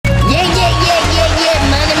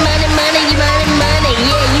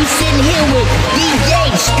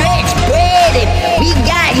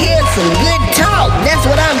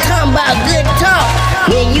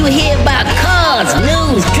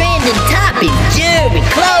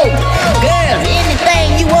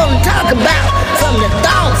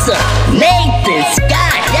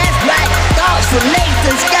from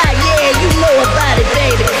Nathan Scott, yeah, you know about it,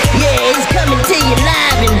 baby. Yeah, it's coming to you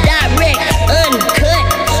live and direct, uncut,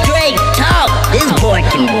 straight talk. This boy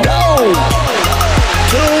can roll.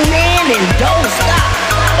 Tune in and don't stop.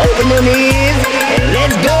 Open them ears and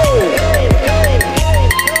let's go.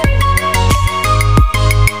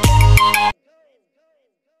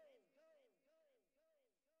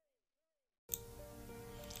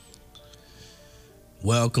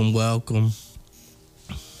 Welcome, welcome.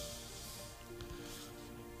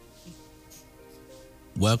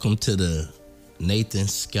 Welcome to the Nathan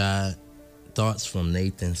Scott, Thoughts from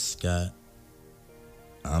Nathan Scott.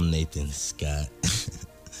 I'm Nathan Scott.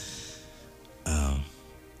 I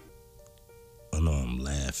know I'm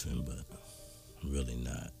laughing, but I'm really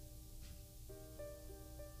not.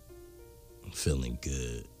 I'm feeling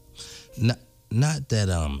good. Not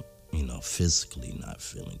that I'm, physically not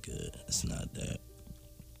feeling good. It's not that.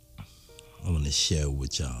 I want to share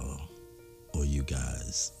with y'all or you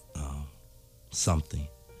guys something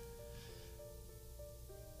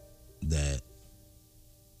that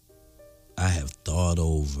I have thought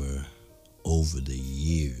over the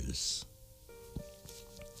years.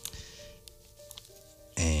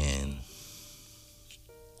 And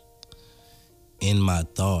in my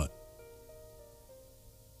thought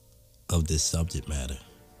of this subject matter,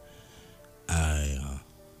 I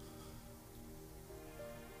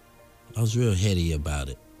was real heady about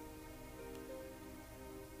it.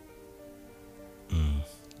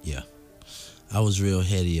 Yeah. I was real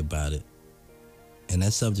heady about it. And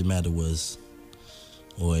that subject matter was,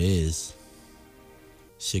 or is,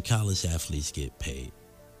 should college athletes get paid?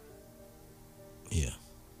 Yeah.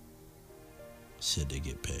 Should they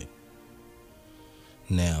get paid?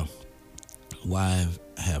 Now, why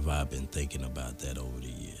have I been thinking about that over the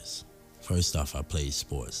years? First off, I played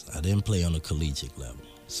sports. I didn't play on a collegiate level,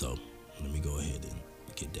 so let me go ahead and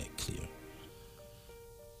get that clear.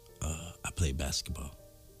 I played basketball,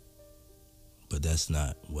 but that's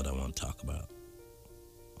not what I want to talk about.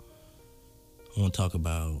 I want to talk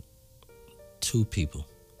about two people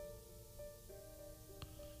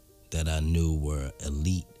that I knew were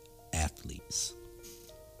elite athletes.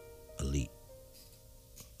 Elite.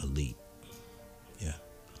 Yeah.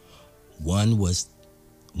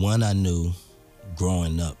 One I knew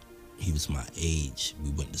growing up. He was my age.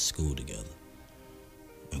 We went to school together.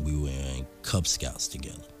 And we were in Cub Scouts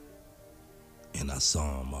together. And I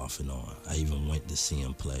saw him off and on. I even went to see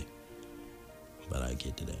him play. But I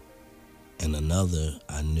get to that. And another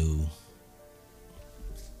I knew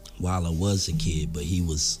while I was a kid, but he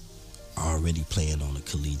was already playing on a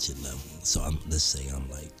collegiate level. So let's say I'm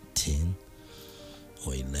like 10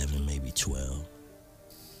 or 11, maybe 12,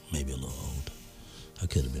 maybe a little older. I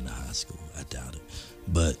could have been in high school. I doubt it.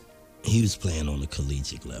 But he was playing on a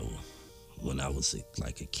collegiate level when I was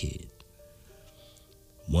like a kid.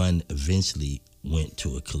 One eventually went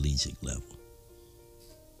to a collegiate level.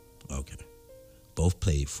 Okay. Both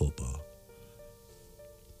played football.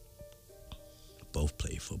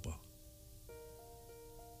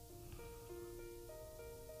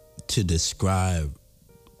 To describe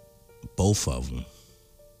both of them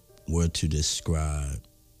were to describe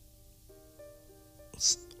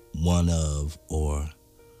one of, or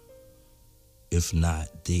if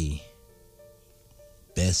not the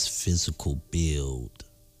best physical build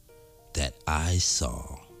that I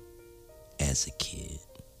saw as a kid.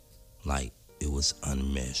 Like, it was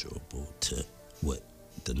unmeasurable to what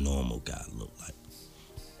the normal guy looked like.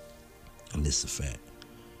 And this is a fact.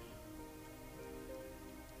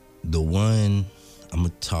 The one I'm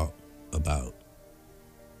going to talk about,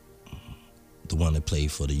 the one that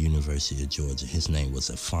played for the University of Georgia, his name was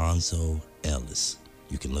Alfonso Ellis.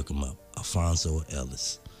 You can look him up. Alfonso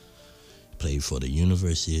Ellis. Played for the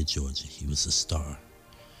University of Georgia. He was a starter.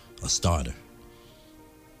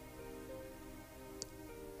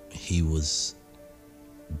 He was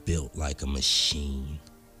built like a machine.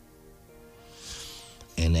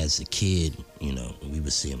 And as a kid, we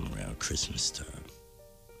would see him around Christmas time.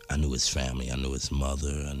 I knew his family. I knew his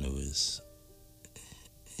mother. I knew his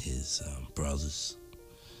brothers.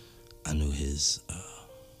 I knew his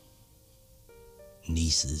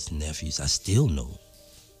nieces, nephews. I still know.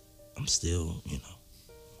 I'm still,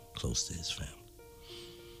 close to his family.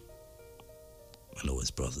 I know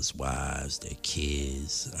his brothers' wives, their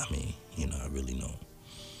kids. I mean, I really know him.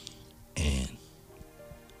 And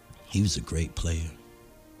he was a great player.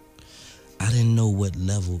 I didn't know what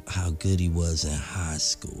level, how good he was in high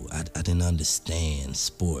school. I didn't understand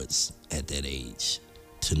sports at that age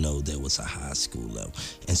to know there was a high school level.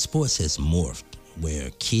 And sports has morphed where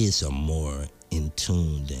kids are more in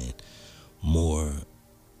tune and more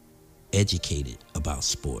educated about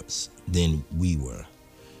sports than we were.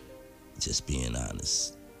 Just being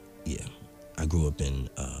honest. Yeah, I grew up in.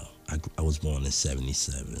 I was born in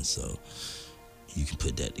 '77, so you can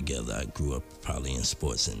put that together. I grew up probably in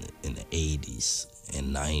sports in the '80s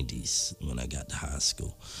and '90s when I got to high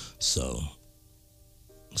school. So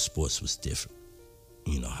sports was different,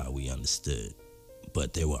 how we understood.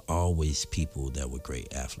 But there were always people that were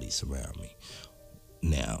great athletes around me.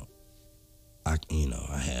 Now, I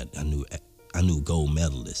knew gold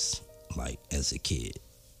medalists like as a kid.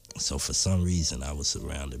 So for some reason, I was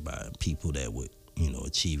surrounded by people that would,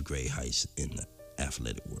 achieve great heights in the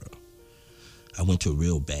athletic world. I went to a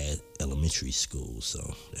real bad elementary school, so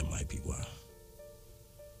that might be why.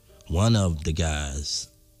 One of the guys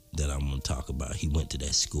that I'm going to talk about, he went to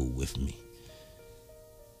that school with me.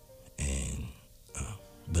 And,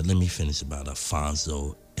 but let me finish about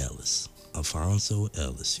Alfonso Ellis. Alfonso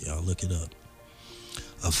Ellis, y'all look it up.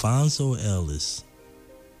 Alfonso Ellis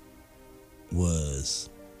was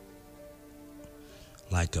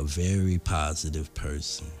like a very positive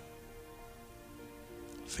person.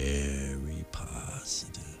 Very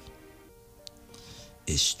positive.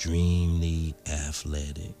 Extremely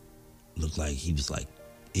athletic. Looked like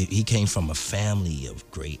he came from a family of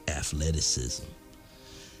great athleticism.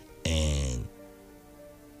 And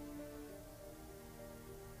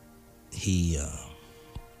he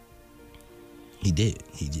did.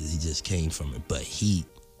 He just came from it. But he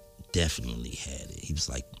definitely had it. He was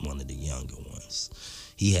like one of the younger ones.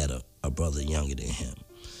 He had a brother younger than him.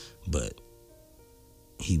 But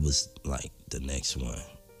he was like the next one,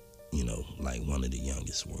 like one of the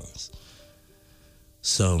youngest ones.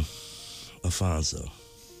 So, Alfonso,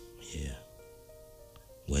 yeah.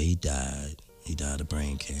 Well, he died. He died of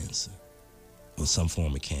brain cancer. Or some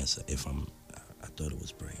form of cancer. I thought it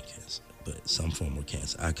was brain cancer. But some form of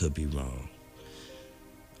cancer. I could be wrong.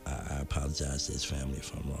 I apologize to his family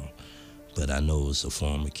if I'm wrong. But I know it was a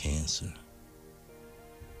form of cancer.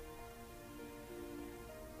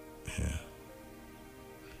 Yeah.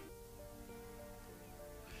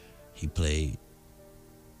 He played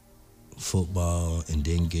football and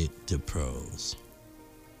didn't get to pros.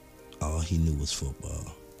 All he knew was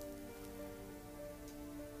football.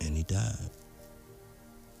 And he died.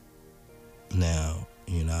 Now,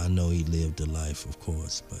 I know he lived a life, of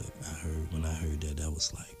course, but when I heard that, I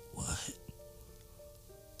was like, what?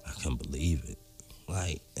 I couldn't believe it.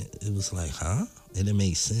 Like, it was like, huh? It didn't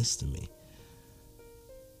make sense to me.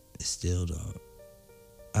 It still don't.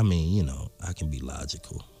 I mean, I can be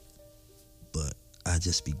logical, but I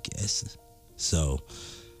just be guessing. So,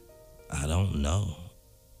 I don't know.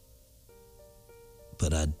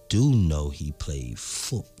 But I do know he played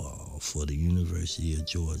football for the University of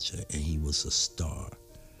Georgia, and he was a star.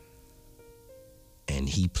 And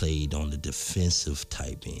he played on the defensive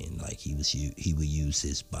type end, like he would use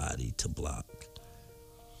his body to block.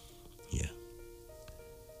 Yeah.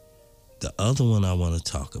 The other one I want to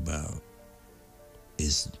talk about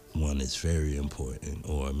is one that's very important,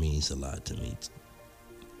 or it means a lot to me.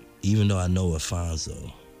 Even though I know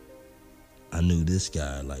Alfonso, I knew this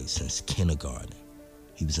guy like since kindergarten.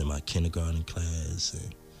 He was in my kindergarten class,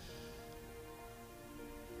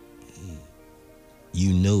 and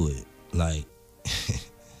you knew it. Like,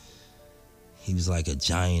 he was like a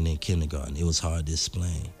giant in kindergarten. It was hard to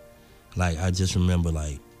explain. Like, I just remember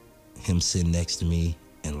like him sitting next to me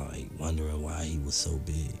and like wondering why he was so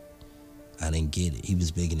big. I didn't get it. He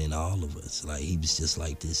was bigger than all of us. Like, he was just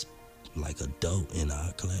like this, like adult in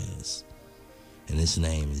our class. And his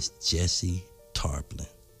name is Jesse Tarplin.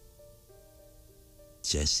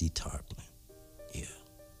 Jesse Tarplin. Yeah.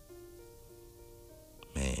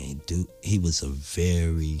 Man, dude, he was a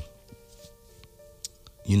very,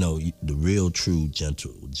 the real true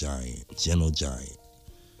gentle giant,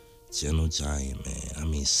 man. I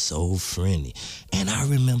mean, so friendly. And I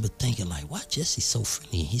remember thinking like, why Jesse's so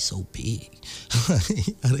friendly and he's so big?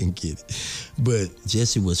 I didn't get it. But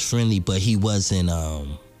Jesse was friendly, but he wasn't,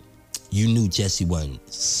 you knew Jesse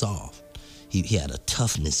wasn't soft. He had a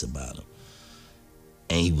toughness about him.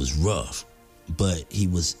 And he was rough, but he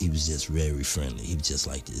was just very friendly. He was just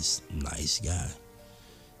like this nice guy.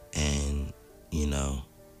 And,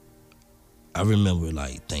 I remember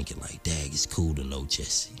like thinking like, dang, it's cool to know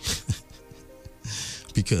Jesse.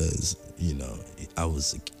 Because, I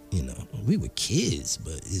was, we were kids,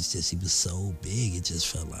 but it's just, he was so big, it just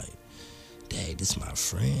felt like, dang, this is my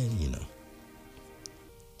friend,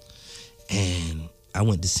 And I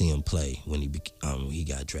went to see him play when he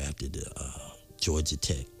got drafted to Georgia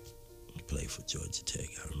Tech. He played for Georgia Tech.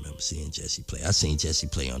 I remember seeing Jesse play. I seen Jesse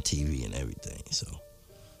play on TV and everything. So,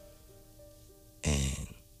 and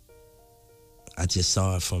I just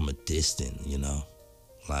saw it from a distance, you know.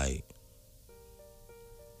 Like,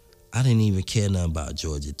 I didn't even care nothing about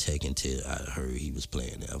Georgia Tech until I heard he was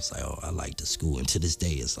playing there. I was like, oh, I like the school. And to this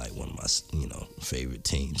day, it's like one of my, favorite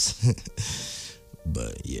teams.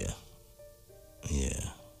 But yeah,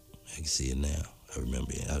 I can see it now. I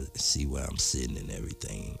remember it. I see where I'm sitting and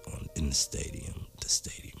everything in the stadium. The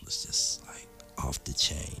stadium was just like off the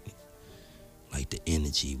chain. Like the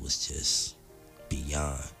energy was just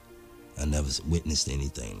beyond. I never witnessed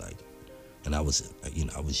anything like it. And I was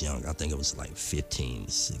young. I think I was like 15,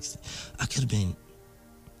 16. I could have been,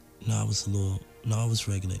 I was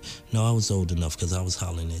regular. No, I was old enough because I was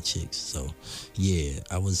hollering at chicks. So, yeah,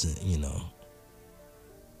 I wasn't,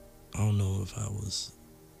 I don't know if I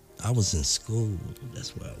was in school.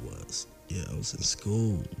 That's where I was. Yeah, I was in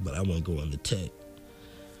school, but I wasn't going to tech.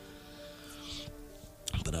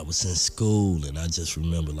 But I was in school, and I just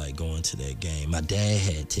remember like going to that game. My dad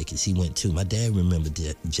had tickets. He went too. My dad remembered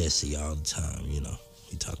Jesse all the time.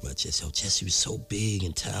 He talked about Jesse. Oh, Jesse was so big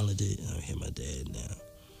and talented. And I hear my dad now.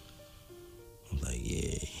 I'm like,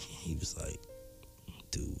 yeah. He was like,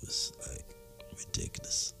 dude was like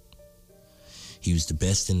ridiculous. He was the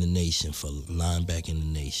best in the nation for linebacker in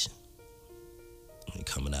the nation.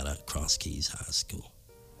 Coming out of Cross Keys High School,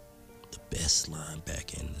 the best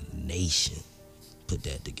linebacker in the nation. Put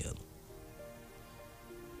that together.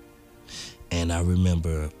 And I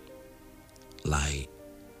remember, like,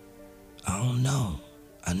 I don't know,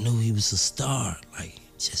 I knew he was a star, like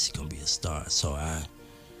Jesse gonna be a star. So I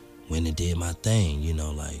went and did my thing,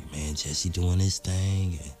 like, man, Jesse doing his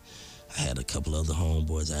thing. And I had a couple other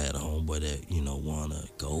homeboys. I had a homeboy that, won a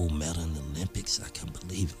gold medal in the Olympics. I couldn't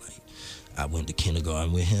believe it. Like, I went to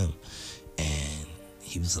kindergarten with him, and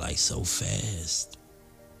he was like so fast.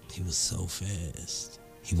 He was so fast.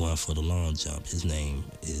 He won for the long jump. His name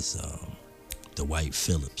is Dwight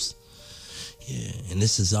Phillips. Yeah, and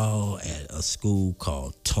this is all at a school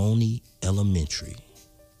called Tony Elementary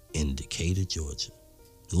in Decatur, Georgia.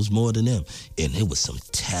 It was more than them. And it was some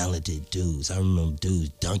talented dudes. I remember dudes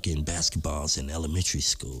dunking basketballs in elementary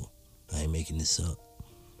school. I ain't making this up.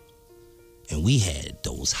 And we had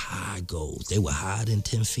those high goals. They were higher than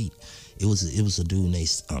 10 feet. It was a dude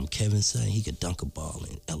named Kevin son. He could dunk a ball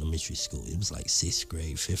in elementary school. It was like 6th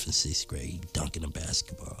grade, 5th and 6th grade, dunking a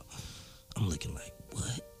basketball. I'm looking like,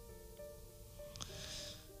 what?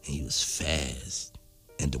 And he was fast.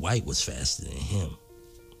 And Dwight was faster than him.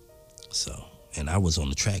 So, and I was on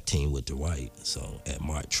the track team with Dwight. So at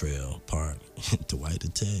Mart Trail Park, Dwight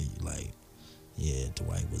will tell you, like, yeah,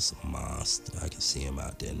 Dwight was a monster. I can see him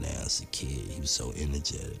out there now as a kid. He was so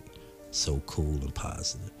energetic, so cool and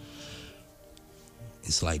positive.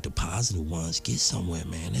 It's like the positive ones get somewhere,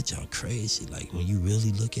 man. That junk crazy. Like when you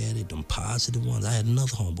really look at it, them positive ones. I had another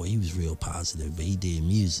homeboy, he was real positive, but he did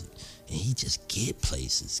music. And he just get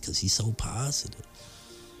places because he's so positive.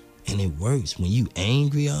 And it works. When you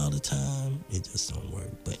angry all the time, it just don't work.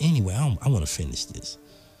 But anyway, I want to finish this.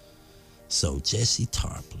 So Jesse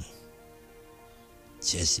Tarplin.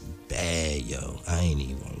 Jesse bad, yo. I ain't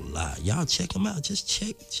even gonna lie. Y'all check him out.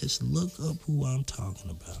 Just look up who I'm talking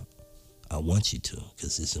about. I want you to,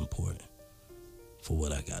 because it's important for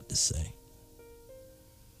what I got to say.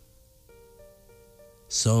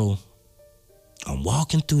 So, I'm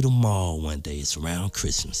walking through the mall one day. It's around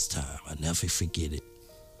Christmas time. I never forget it.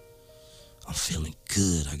 I'm feeling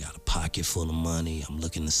good. I got a pocket full of money. I'm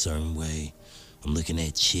looking a certain way. I'm looking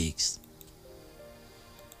at chicks.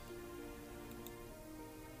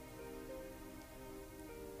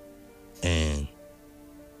 And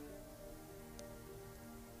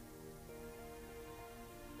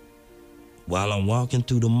while I'm walking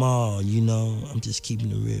through the mall, I'm just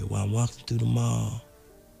keeping it real. While I'm walking through the mall,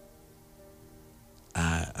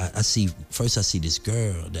 I see this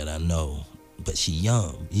girl that I know, but she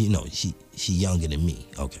young. She younger than me.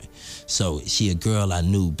 Okay, so she a girl I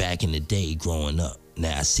knew back in the day growing up.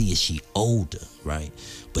 Now I see she older, right?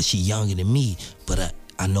 But she younger than me. But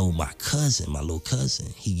I know my little cousin,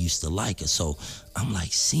 he used to like her. So I'm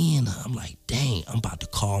like seeing her, I'm like, dang, I'm about to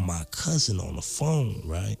call my cousin on the phone,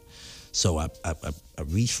 right? So I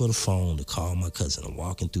reach for the phone to call my cousin. I'm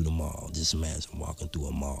walking through the mall. Just imagine I'm walking through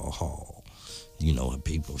a mall hall, and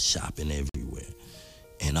people shopping everywhere.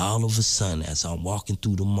 And all of a sudden, as I'm walking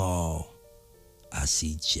through the mall, I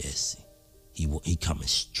see Jesse. He coming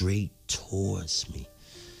straight towards me.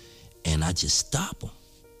 And I just stop him.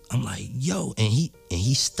 I'm like, yo, and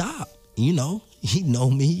he stopped, he know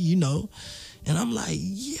me, and I'm like,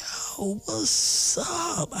 yo, what's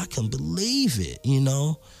up? I couldn't believe it, and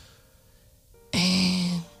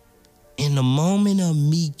in the moment of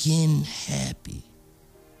me getting happy,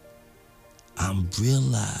 I'm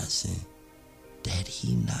realizing that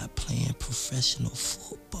he not playing professional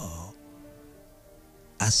football.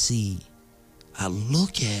 I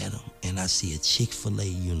look at him and I see a Chick-fil-A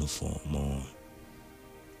uniform on.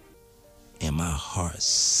 And my heart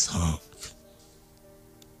sunk.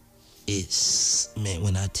 Man,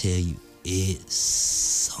 when I tell you, it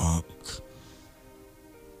sunk.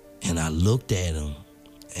 And I looked at him,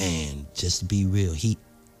 and just to be real,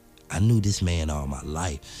 I knew this man all my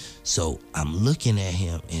life. So I'm looking at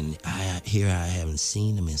him, and I haven't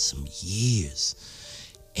seen him in some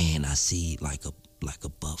years. And I see like a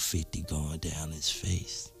 $150 going down his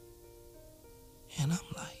face. And I'm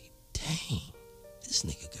like, dang, this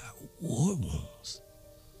nigga got war wounds.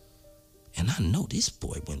 And I know this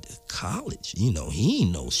boy went to college. You know, he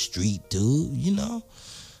ain't no street dude, you know.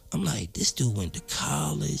 I'm like, this dude went to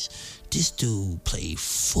college. This dude played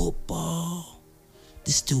football.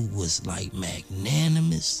 This dude was like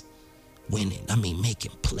magnanimous,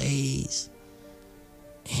 making plays.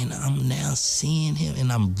 And I'm now seeing him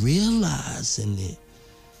and I'm realizing it.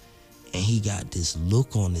 And he got this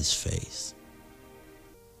look on his face.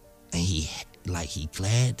 And he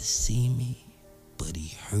glad to see me, but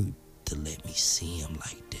he hurt to let me see him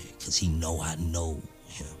like that, because he know I know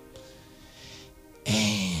him.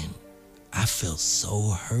 And I felt so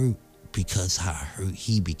hurt because how hurt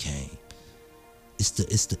he became. It's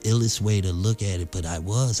the illest way to look at it, but I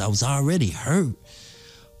was already hurt.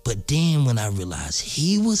 But then when I realized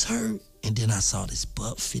he was hurt, and then I saw this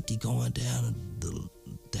 $150 going down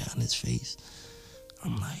his face,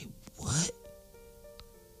 I'm like, what?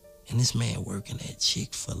 And this man working at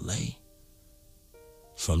Chick-fil-A.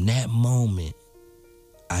 From that moment,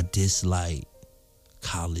 I disliked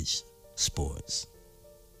college sports.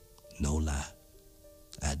 No lie,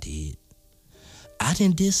 I did. I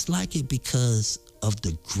didn't dislike it because of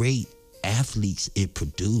the great athletes it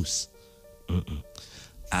produced.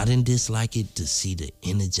 I didn't dislike it to see the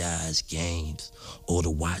energized games or to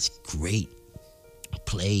watch great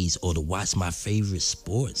plays or to watch my favorite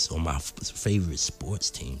sports or my favorite sports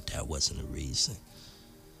team. That wasn't the reason.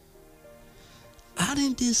 I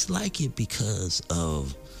didn't dislike it because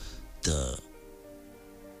of the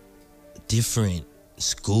different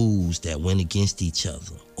schools that went against each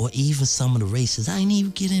other or even some of the races. I didn't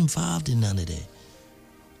even get involved in none of that.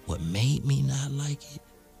 What made me not like it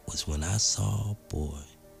was when I saw a boy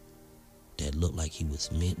that looked like he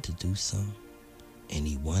was meant to do something and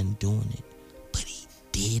he wasn't doing it, but he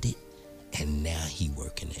did it, and now he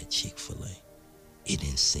working at Chick-fil-A. It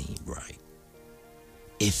didn't seem right.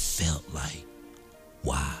 It felt like,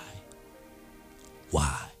 why?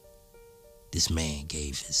 This man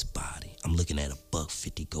gave his body. I'm looking at a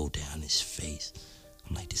 $150 go down his face.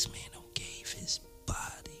 I'm like, this man don't gave his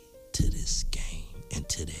body to this game and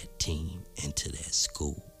to that team and to that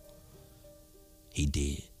school. He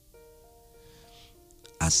did.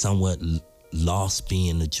 I somewhat lost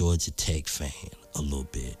being a Georgia Tech fan a little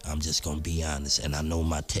bit. I'm just gonna be honest, and I know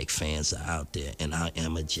my Tech fans are out there, and I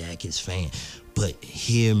am a Jackets fan, but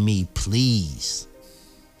hear me, please.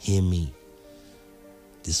 Hear me.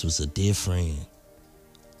 This was a dear friend,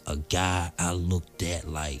 a guy I looked at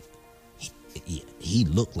like, he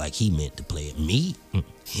looked like he meant to play it. Me?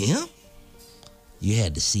 Him? You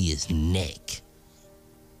had to see his neck,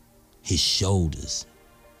 his shoulders,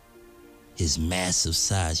 his massive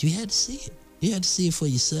size. You had to see it. You had to see it for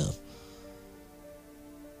yourself.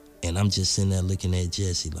 And I'm just sitting there looking at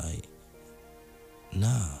Jesse like,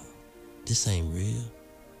 nah, this ain't real.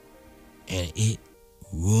 And it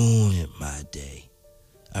ruined my day.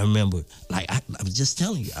 I remember, like, I was just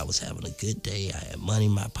telling you, I was having a good day. I had money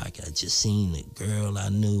in my pocket. I just seen a girl I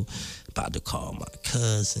knew, about to call my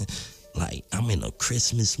cousin. Like, I'm in a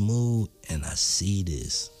Christmas mood, and I see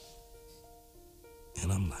this. And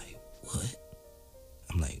I'm like, what?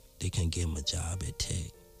 I'm like, they couldn't give him a job at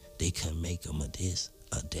Tech. They couldn't make him a this,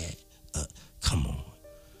 a that. Come on.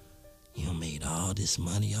 You done made all this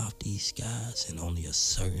money off these guys, and only a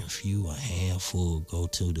certain few, a handful, go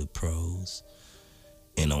to the pros.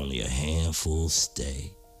 And only a handful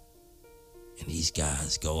stay. And these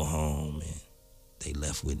guys go home and they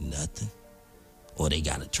left with nothing. Or they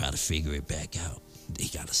gotta try to figure it back out. They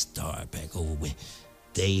gotta start back over when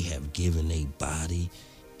they have given their body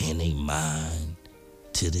and their mind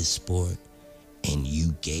to this sport, and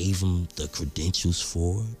you gave them the credentials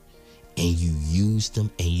for it, and you used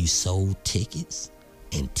them, and you sold tickets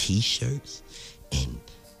and t-shirts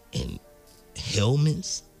and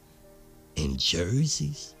helmets and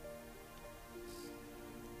jerseys.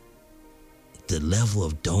 The level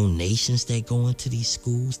of donations that go into these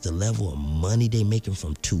schools, the level of money they making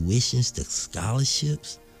from tuitions to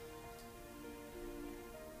scholarships.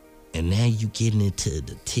 And now you getting into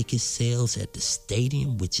the ticket sales at the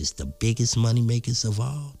stadium, which is the biggest money makers of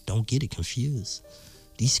all. Don't get it confused.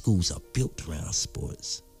 These schools are built around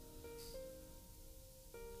sports.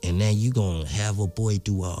 And now you gonna have a boy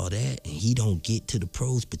do all that and he don't get to the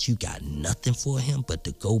pros, but you got nothing for him but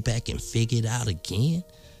to go back and figure it out again?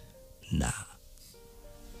 Nah.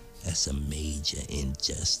 That's a major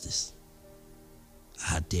injustice.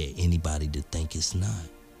 I dare anybody to think it's not.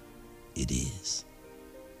 It is.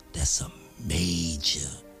 That's a major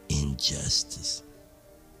injustice.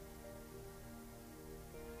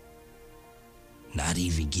 Not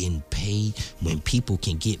even getting paid when people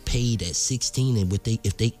can get paid at 16, and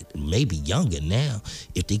if they maybe younger now,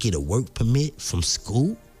 if they get a work permit from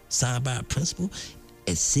school signed by a principal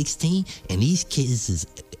at 16, and these kids is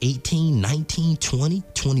 18, 19, 20,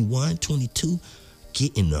 21, 22,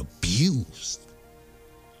 getting abused.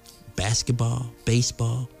 Basketball,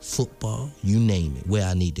 baseball, football, you name it. Where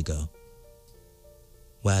I need to go.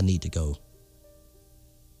 Where I need to go.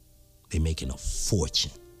 They making a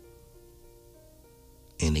fortune.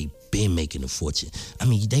 And they been making a fortune. I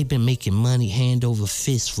mean, they've been making money hand over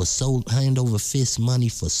fist money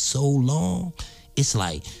for so long. It's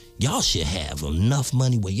like y'all should have enough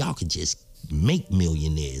money where y'all could just make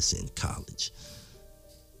millionaires in college.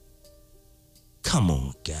 Come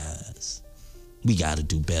on, guys. We got to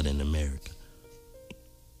do better in America.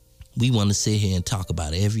 We want to sit here and talk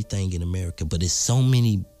about everything in America, but there's so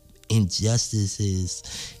many injustices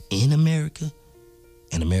in America,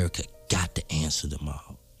 and America got to answer them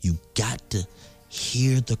all. You got to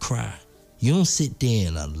hear the cry. You don't sit there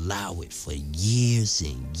and allow it for years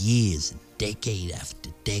and years, decade after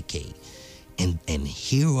decade, and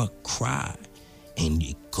hear a cry, and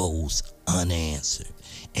it goes unanswered.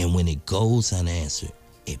 And when it goes unanswered,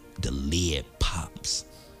 the lid pops,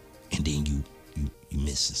 and then you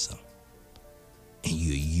missing something. And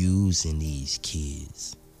you're using these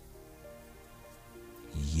kids.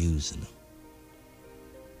 You're using them.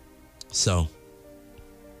 So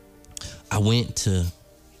I went to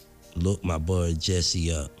look my boy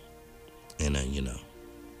Jesse up, and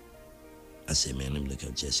I said, man, let me look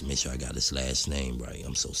up Jesse, make sure I got his last name right.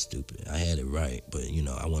 I'm so stupid. I had it right, but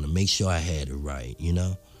I want to make sure I had it right,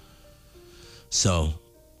 So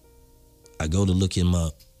I go to look him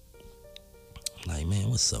up. I'm like, man,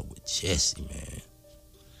 what's up with Jesse, man?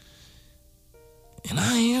 And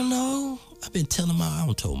I've been telling I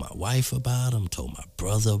don't told my wife about him, told my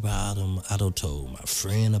brother about him, I don't told my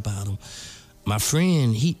friend about him. My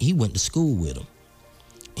friend, he went to school with him.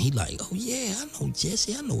 He like, oh yeah, I know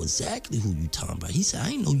Jesse, I know exactly who you talking about. He said, I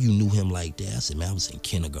didn't know you knew him like that. I said, man, I was in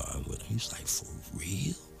kindergarten with him. He was like, for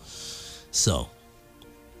real? So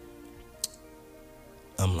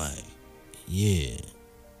I'm like, yeah.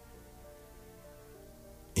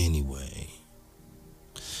 Anyway,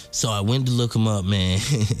 so I went to look him up, man.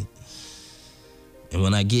 And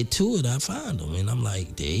when I get to it, I find him, and I'm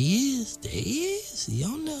like, there he is. He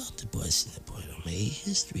on there. The boy done made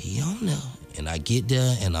history. He on there. And I get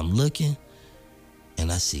there, and I'm looking,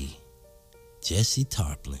 and I see Jesse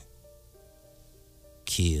Tarplin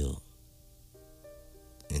killed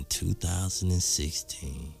in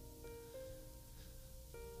 2016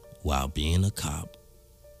 while being a cop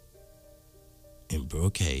in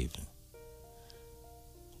Brookhaven,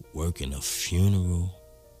 working a funeral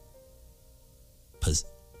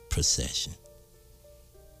procession.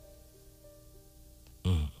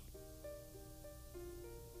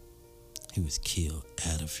 He was killed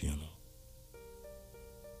at a funeral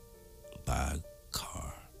by a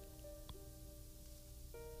car.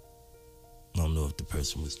 I don't know if the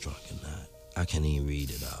person was drunk or not. I can't even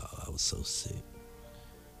read it all. I was so sick.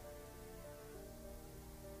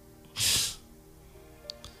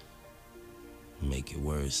 Make it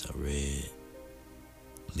worse, I read,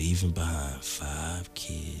 leaving behind 5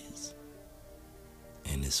 kids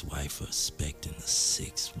and his wife expecting a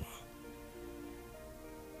 6th one.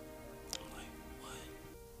 I'm like, what?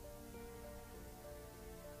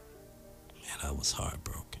 Man, I was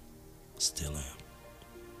heartbroken. Still am.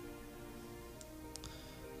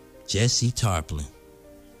 Jesse Tarplin.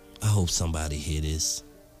 I hope somebody hear this.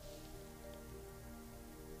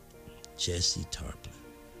 Jesse Tarplin.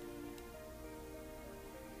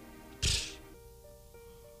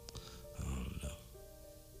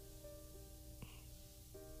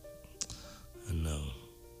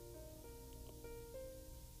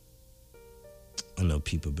 I know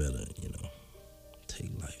people better,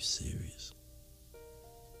 take life serious.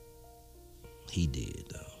 He did,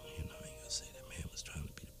 though. I ain't gonna say that man was trying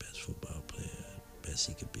to be the best football player, best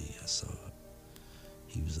he could be. I saw it.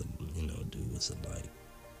 He was dude was a light.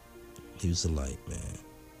 He was a light, man.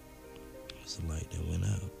 He was a light that went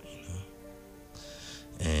out,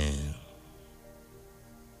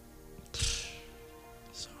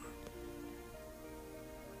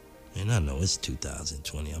 And I know it's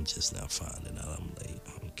 2020. I'm just now finding out I'm late.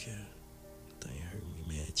 I don't care. Thing hurt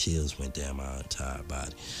me, man. Chills went down my entire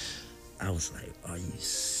body. I was like, are you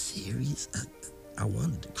serious? I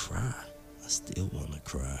wanted to cry. I still want to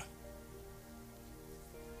cry.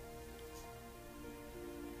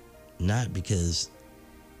 Not because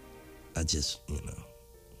I just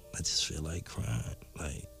feel like crying.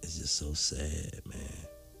 Like, it's just so sad, man.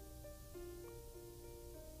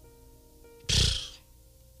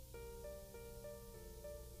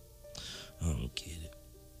 I don't get it.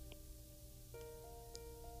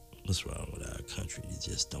 What's wrong with our country? It's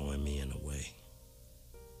just throwing me in the way.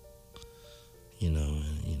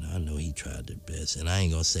 I know he tried their best. And I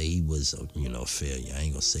ain't gonna say he was a failure. I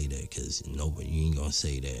ain't gonna say that, because nobody, you ain't gonna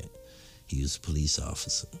say that. He was a police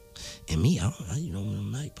officer. And me, I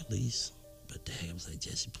don't like police. But dang, I was like,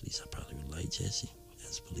 Jesse, police, I probably would like Jesse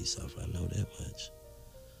as a police officer. I know that much.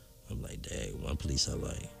 I'm like, dang, one police I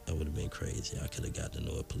like. That would have been crazy. I could have got to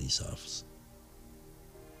know a police officer.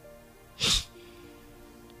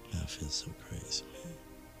 Man, I feel so crazy, man.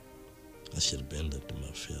 I should have been looked him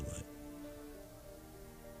up, feel like.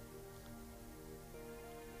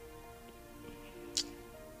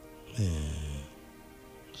 Man,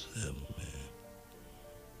 whatever, man.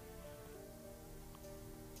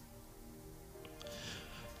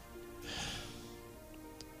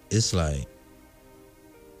 It's like,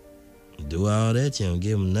 do all that, you don't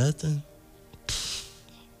give him nothing?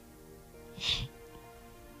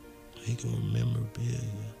 He gonna remember Bill.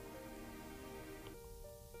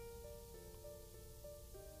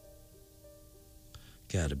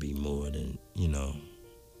 Gotta be more than,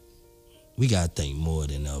 we gotta think more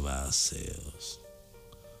than of ourselves.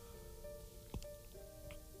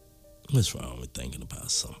 What's wrong with thinking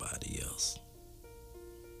about somebody else?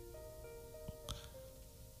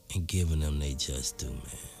 And giving them they just do, man.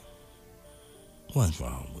 What's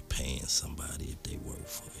wrong with paying somebody if they work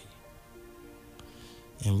for you?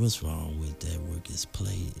 And what's wrong with that work is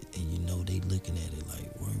play, and they looking at it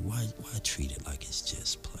like work? Why treat it like it's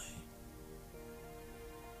just play?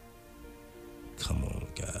 Come on,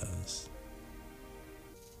 guys.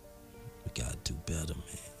 We gotta do better,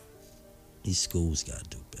 man. These schools gotta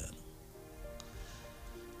do better.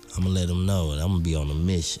 I'm gonna let them know, and I'm gonna be on a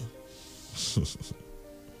mission.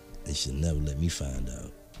 They should never let me find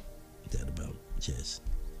out that about Jesse.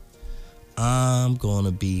 I'm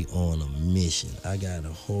gonna be on a mission. I got a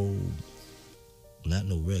whole, not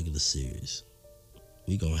no regular series.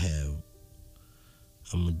 We gonna have,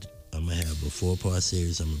 I'm gonna have a 4-part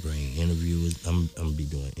series. I'm gonna bring interviewers. I'm gonna be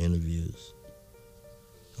doing interviews.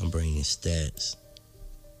 I'm bringing stats.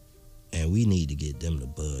 And we need to get them to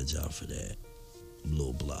budge off of that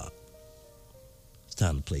little block. It's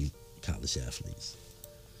time to play college athletes.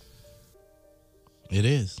 It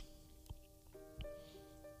is.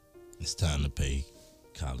 It's time to pay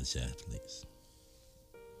college athletes.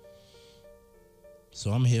 So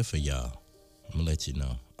I'm here for y'all. I'm gonna let you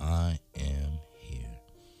know. I am here.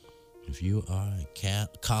 If you are a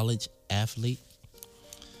college athlete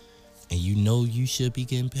and you should be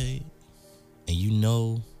getting paid,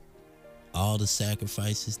 and all the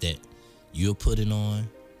sacrifices that you're putting on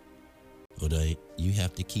or that you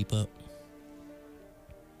have to keep up,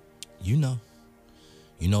 you know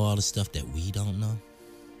all the stuff that we don't know,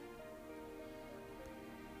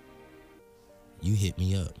 you hit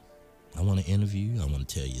me up. I want to interview you. I want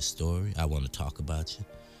to tell you a story. I want to talk about you.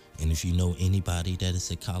 And if you know anybody that is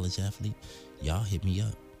a college athlete, y'all hit me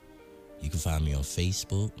up. You can find me on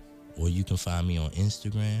Facebook, or you can find me on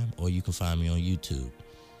Instagram, or you can find me on YouTube.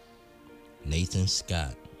 Nathan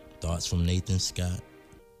Scott. Thoughts from Nathan Scott.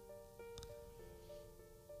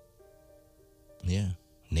 Yeah,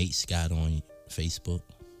 Nate Scott on Facebook.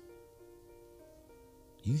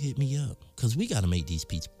 You hit me up, because we got to make these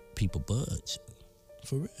people budge.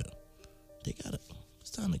 For real. It's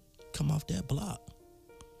time to come off that block.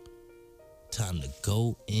 Time to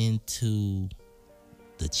go into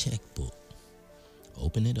the checkbook.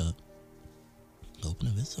 Open it up.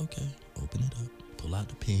 It's okay. Open it up. Pull out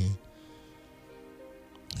the pen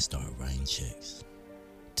and start writing checks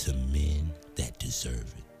to men that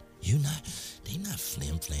deserve it. They not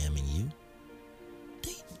flim-flamming you.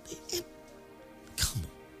 They come on.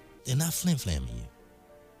 They're not flim-flamming you.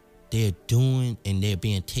 They're doing, and they're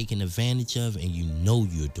being taken advantage of, and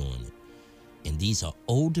you're doing it. And these are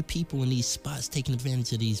older people in these spots taking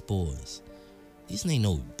advantage of these boys. These ain't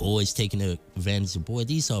no boys taking advantage of boys.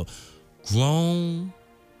 These are grown,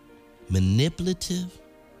 manipulative,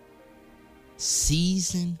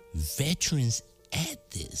 seasoned veterans at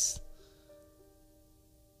this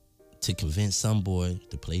to convince some boy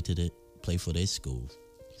to play for their school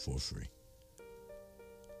for free.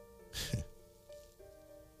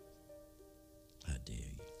 How dare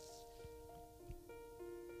you?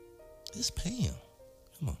 Just pay him.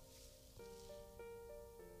 Come on.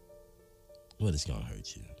 What is gonna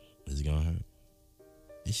hurt you? Is it gonna hurt?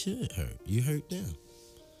 It should hurt. You hurt them.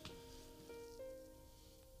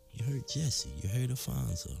 You hurt Jesse. You hurt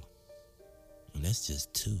Alfonso. And that's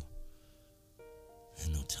just two. There's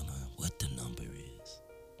no telling what the number is.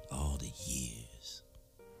 All the years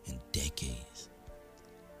and decades.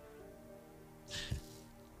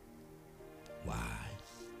 Why?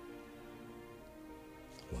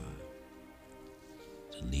 Why?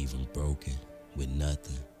 To leave them broken with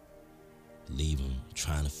nothing. Leave them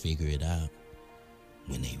trying to figure it out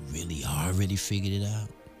when they really already figured it out.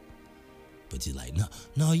 But you're like,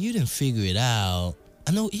 no, you didn't figure it out.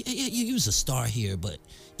 I know you was a star here, but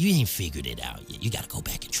you ain't figured it out yet. You got to go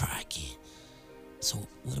back and try again. So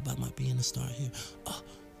what about my being a star here? Oh,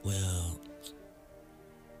 well,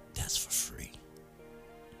 that's for free.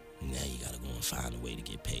 Now you got to go and find a way to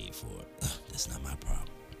get paid for it. That's not my problem.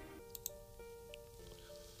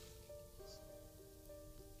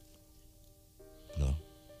 No.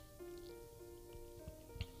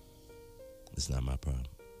 It's not my problem.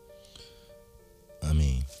 I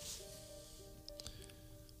mean,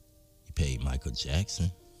 you paid Michael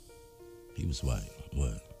Jackson. He was what,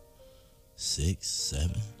 6,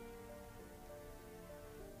 7?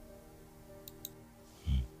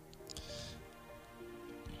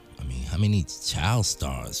 I mean, how many child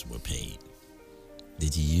stars were paid?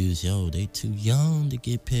 Did you use, they too young to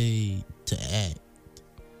get paid to act.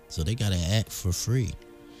 So they gotta act for free.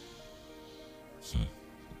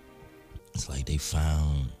 It's like they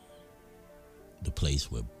found the place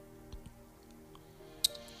where,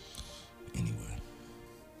 anyway.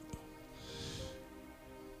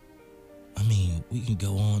 I mean, we can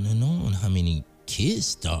go on and on. How many kid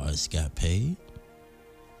stars got paid?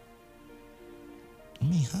 I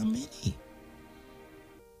mean, how many?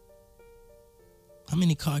 How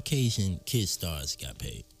many Caucasian kid stars got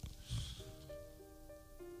paid?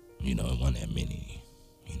 It wasn't that many,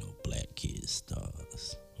 black kid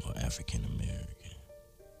stars or African American.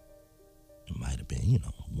 It might have been,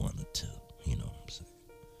 one or two, you know what I'm saying?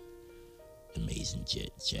 Amazing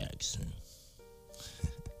Jet Jackson.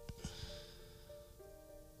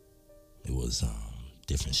 It was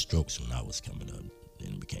different strokes when I was coming up.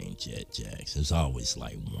 Then it became Jet Jackson. It was always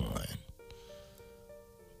like one.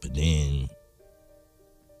 But then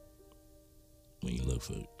when you look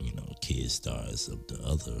for, kid stars of the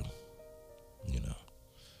other, it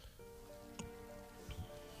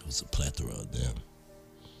was a plethora of them.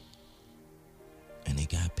 And they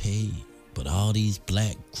got paid. But all these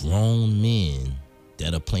black grown men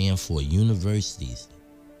that are playing for universities,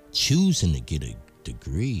 choosing to get a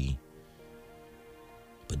degree,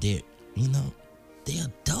 but they're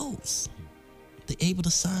adults. They're able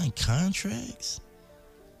to sign contracts.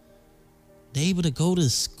 They're able to go to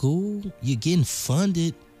school. You're getting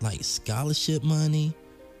funded, like scholarship money,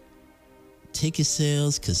 ticket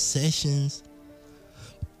sales, concessions,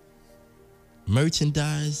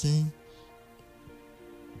 merchandising.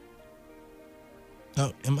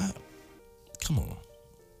 Oh, come on.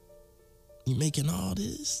 You making all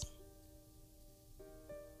this?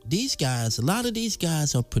 These guys, a lot of these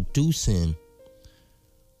guys are producing,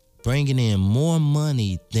 bringing in more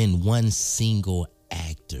money than one single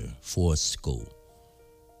actor for a school.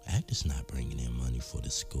 Actor's not bringing in money for the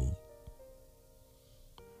school.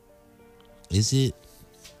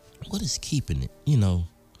 What is keeping it,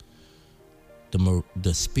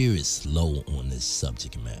 the spirit's low on this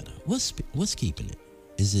subject matter? What's keeping it?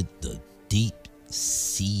 Is it the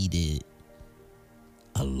deep-seated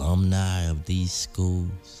alumni of these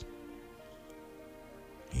schools?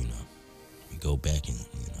 We go back in,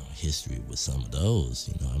 history with some of those,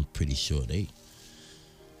 I'm pretty sure they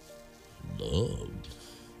loved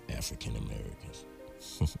African Americans.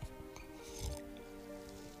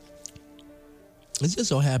 It just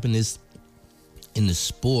so happened is in the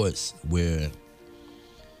sports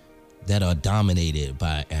that are dominated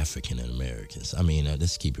by African Americans. I mean,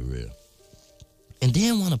 let's keep it real. And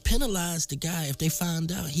then want to penalize the guy if they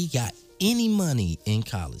find out he got any money in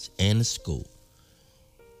college and the school.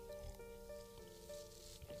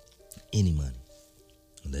 Any money.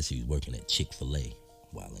 Unless he was working at Chick-fil-A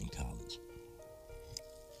while in college.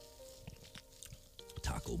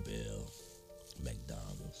 Taco Bell,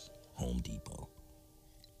 McDonald's, Home Depot.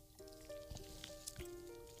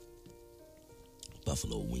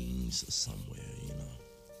 Buffalo Wings or somewhere,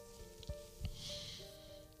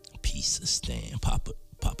 Pizza stand, Papa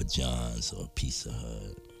John's or Pizza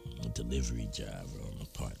Hut, a delivery driver on a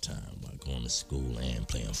part-time while going to school and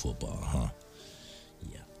playing football, huh?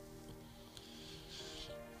 Yeah.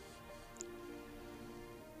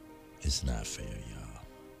 It's not fair, y'all.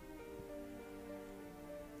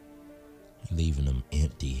 Leaving them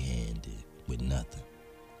empty-handed with nothing.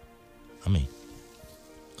 I mean,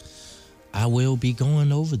 I will be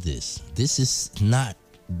going over this. This is not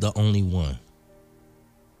the only one.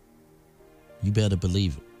 You better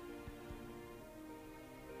believe it.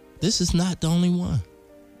 This is not the only one.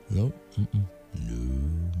 No. No.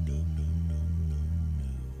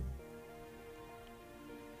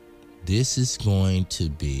 This is going to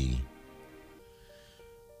be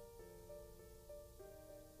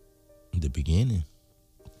the beginning.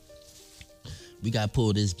 We got to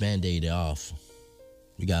pull this Band-Aid off.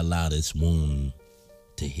 We got to allow this wound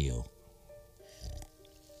to heal.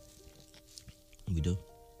 We do.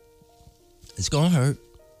 It's going to hurt.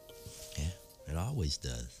 Yeah, it always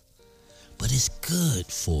does. But it's good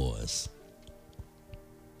for us.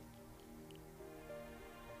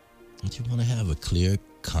 Don't you want to have a clear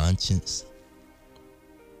conscience?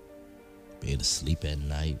 Be able to sleep at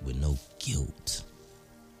night with no guilt.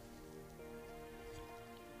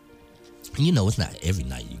 And you know, it's not every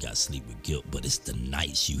night you got to sleep with guilt, but it's the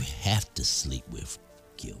nights you have to sleep with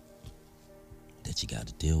guilt that you got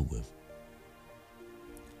to deal with.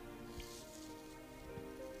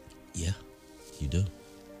 Yeah, you do.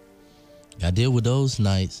 I deal with those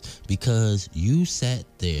nights because you sat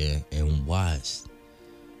there and watched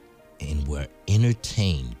and were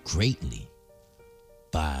entertained greatly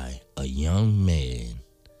by a young man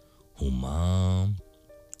who mom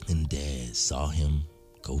and dad saw him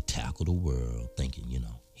go tackle the world, thinking, you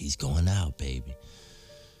know, he's going out, baby,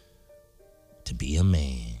 to be a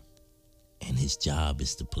man. And his job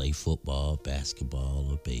is to play football, basketball,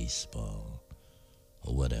 or baseball,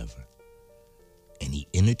 or whatever. And he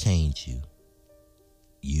entertained you,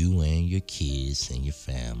 you and your kids and your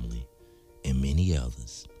family, and many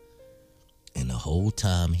others. And the whole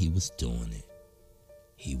time he was doing it,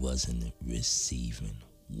 he wasn't receiving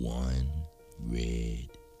one red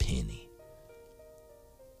penny.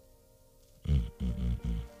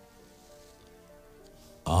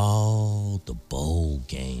 All the bowl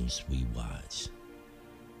games we watch,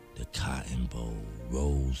 the Cotton Bowl,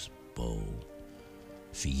 Rose Bowl,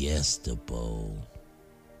 Fiesta Bowl,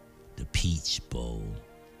 the Peach Bowl.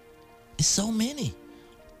 It's so many.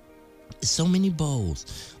 It's so many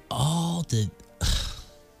bowls. All the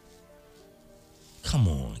come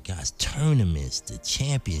on, guys, tournaments, the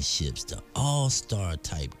championships, the all-star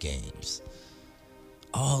type games,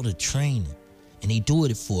 all the training, and they do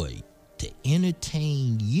it for you to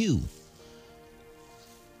entertain you,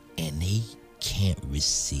 and they can't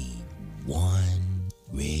receive one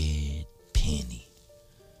red penny.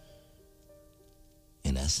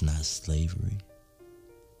 And that's not slavery?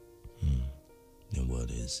 Then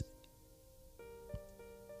what is it?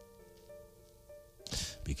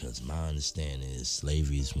 Because my understanding is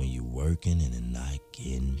slavery is when you're working and they're not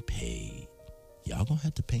getting paid. Y'all gonna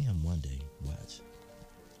have to pay them one day. Watch.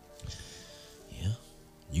 Yeah.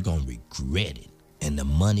 You're gonna regret it. And the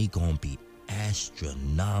money gonna be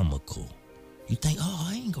astronomical. You think, oh,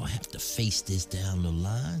 I ain't gonna have to face this down the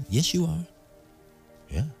line. Yes, you are.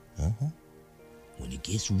 Yeah. When it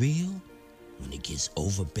gets real, when it gets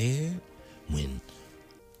overbearing, when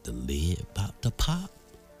the lid about to pop,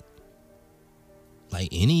 like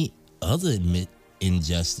any other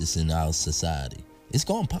injustice in our society, it's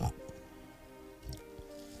gonna pop.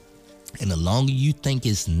 And the longer you think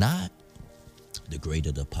it's not, the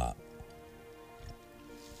greater the pop.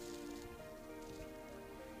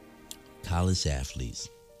 College athletes,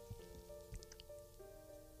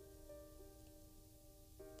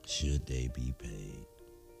 should they be paid?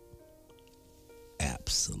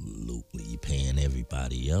 Absolutely. You're paying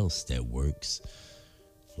everybody else that works.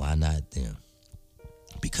 Why not them?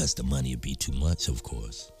 Because the money would be too much, of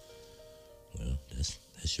course. Well,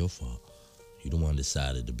 that's your fault. You the one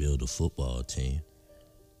decided to build a football team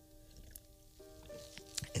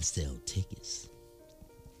and sell tickets.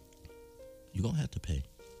 You're gonna have to pay.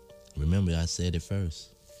 Remember, I said it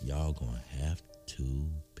first. Y'all gonna have to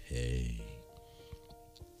pay.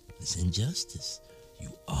 It's injustice.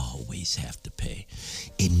 You always have to pay.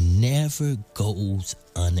 It never goes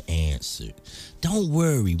unanswered. Don't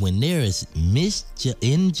worry when there is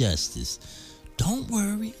injustice. Don't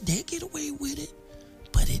worry, they'll get away with it.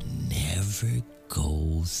 But it never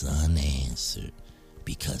goes unanswered.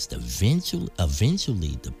 Because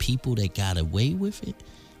eventually the people that got away with it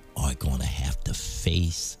are going to have to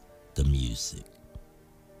face the music.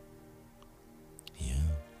 Yeah,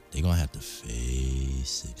 they're going to have to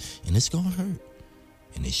face it. And it's going to hurt.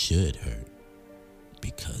 And it should hurt.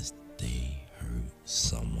 Because they hurt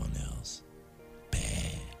someone else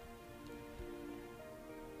bad.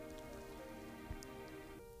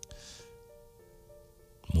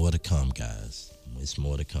 more to come, guys. It's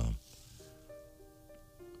more to come.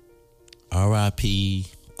 R.I.P.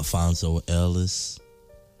 Alfonso Ellis.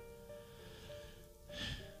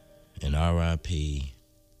 And R.I.P.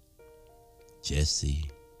 Jesse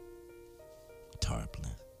Tarplin.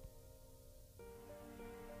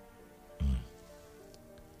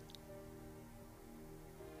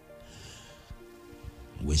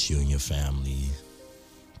 Wish you and your family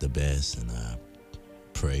the best, and I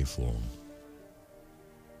pray for them.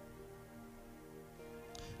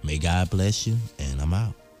 May God bless you, and I'm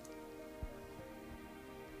out.